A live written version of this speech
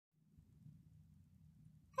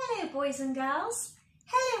Hello boys and girls,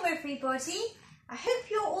 hello everybody. I hope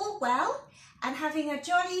you're all well and having a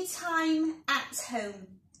jolly time at home.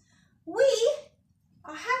 We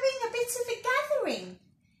are having a bit of a gathering.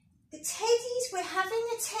 The teddies, we're having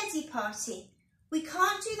a teddy party. We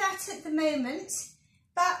can't do that at the moment,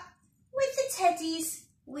 but with the teddies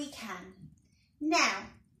we can. Now,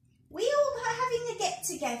 we all are having a get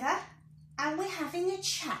together and we're having a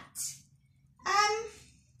chat.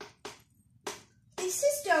 This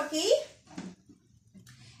is Doggy,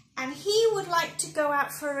 and he would like to go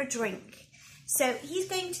out for a drink. So he's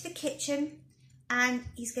going to the kitchen and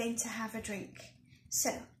he's going to have a drink.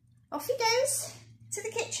 So off he goes to the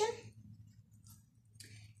kitchen.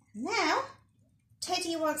 Now,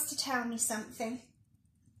 Teddy wants to tell me something.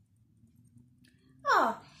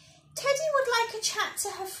 Oh, Teddy would like a chat to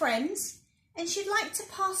her friends and she'd like to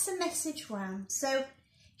pass a message round. So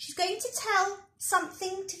she's going to tell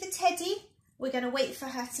something to the teddy. We're going to wait for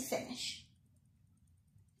her to finish.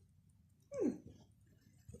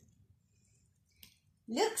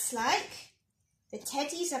 Looks like the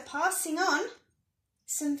teddies are passing on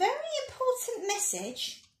some very important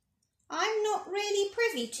message I'm not really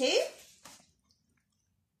privy to.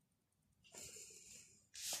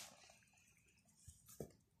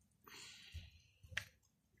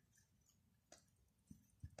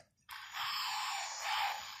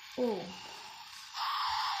 Oh.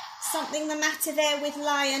 Something the matter there with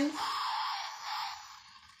Lion.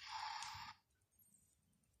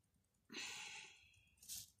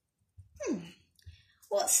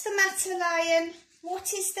 What's the matter, Lion?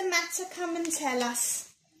 What is the matter? Come and tell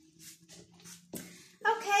us.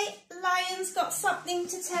 Okay, Lion's got something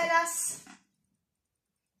to tell us.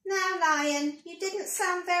 Now, Lion, you didn't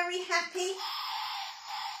sound very happy.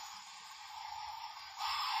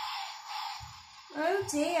 Oh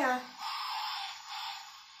dear.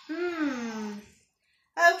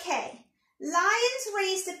 Okay, Lion's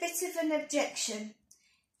raised a bit of an objection.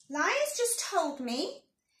 Lion's just told me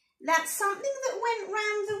that something that went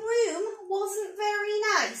round the room wasn't very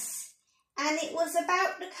nice, and it was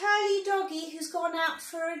about the curly doggy who's gone out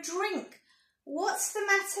for a drink. What's the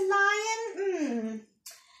matter, Lion?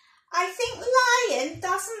 I think Lion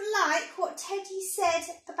doesn't like what Teddy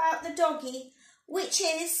said about the doggy, which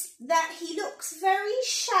is that he looks very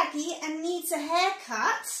shaggy and needs a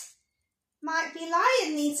haircut. Might be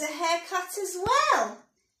Lion needs a haircut as well.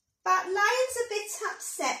 But Lion's a bit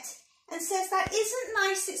upset and says that isn't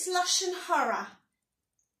nice, it's lashon hara.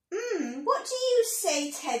 What do you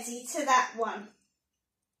say, Teddy, to that one?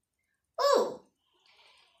 Oh,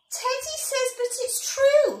 Teddy says, but it's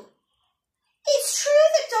true. It's true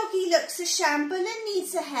that Doggy looks a shamble and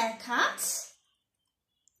needs a haircut.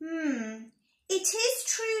 It is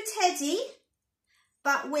true, Teddy.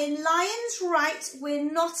 But when Lion's right,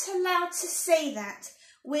 we're not allowed to say that.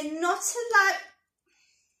 We're not allowed...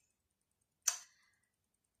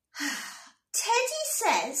 Teddy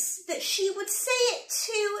says that she would say it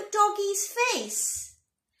to Doggy's face.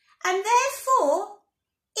 And therefore,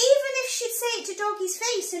 even if she'd say it to Doggy's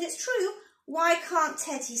face and it's true, why can't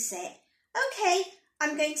Teddy say it? Okay,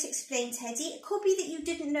 I'm going to explain, Teddy. It could be that you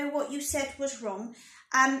didn't know what you said was wrong.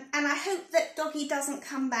 And I hope that Doggy doesn't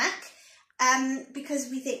come back. Because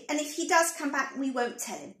we think, and if he does come back, we won't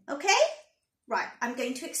tell him, okay? Right, I'm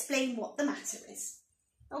going to explain what the matter is.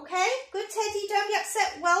 Okay, good, Teddy, don't be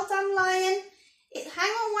upset. Well done, Lion. Hang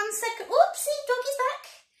on 1 second. Oopsie, Doggy's back.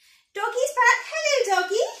 Doggy's back. Hello,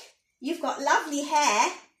 Doggy. You've got lovely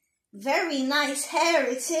hair. Very nice hair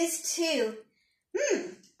it is too.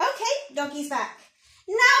 Okay, Doggy's back.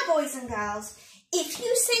 Now, boys and girls, if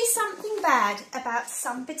you say something bad about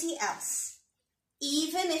somebody else,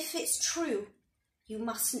 even if it's true, you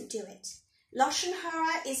mustn't do it. Lashon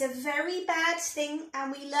hara is a very bad thing,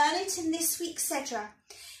 and we learn it in this week's Sedra,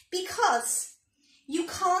 because you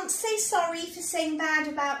can't say sorry for saying bad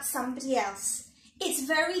about somebody else. It's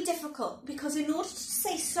very difficult, because in order to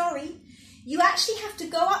say sorry, you actually have to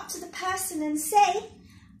go up to the person and say,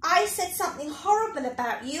 I said something horrible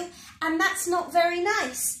about you, and that's not very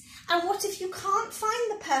nice. And what if you can't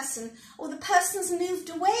find the person, or the person's moved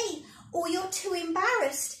away, or you're too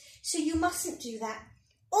embarrassed? So you mustn't do that.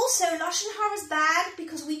 Also, lashon hara is bad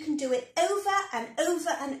because we can do it over and over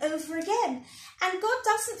and over again. And God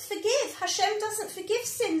doesn't forgive. Hashem doesn't forgive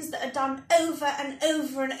sins that are done over and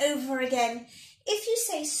over and over again. If you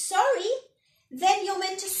say sorry, then you're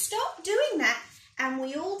meant to stop doing that. And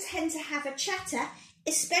we all tend to have a chatter,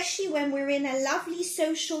 especially when we're in a lovely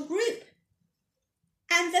social group.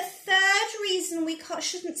 And the third reason we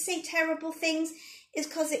shouldn't say terrible things is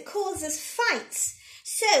because it causes fights.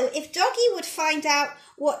 So if Doggy would find out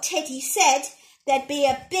what Teddy said, there'd be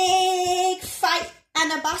a big fight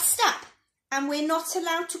and a bust up, and we're not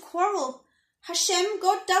allowed to quarrel. Hashem,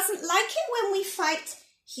 God, doesn't like it when we fight.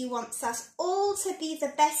 He wants us all to be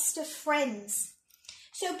the best of friends.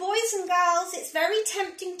 So boys and girls, it's very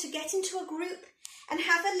tempting to get into a group and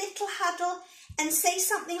have a little huddle and say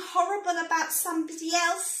something horrible about somebody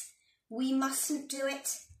else. We mustn't do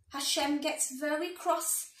it. Hashem gets very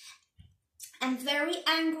cross and very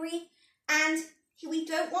angry, and we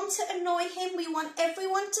don't want to annoy him. We want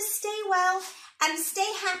everyone to stay well and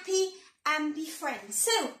stay happy and be friends.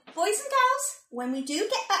 So, boys and girls, when we do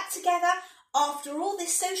get back together after all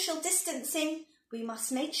this social distancing, we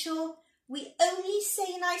must make sure we only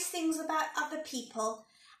say nice things about other people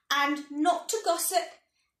and not to gossip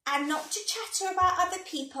and not to chatter about other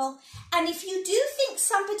people. And if you do think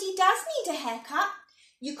somebody does need a haircut,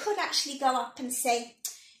 you could actually go up and say,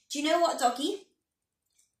 do you know what, doggy?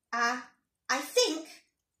 I think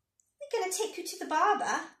we're going to take you to the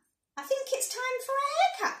barber. I think it's time for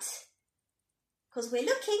a haircut because we're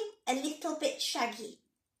looking a little bit shaggy.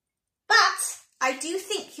 But I do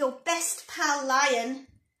think your best pal lion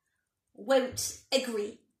won't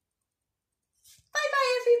agree.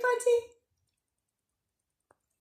 Bye-bye, everybody.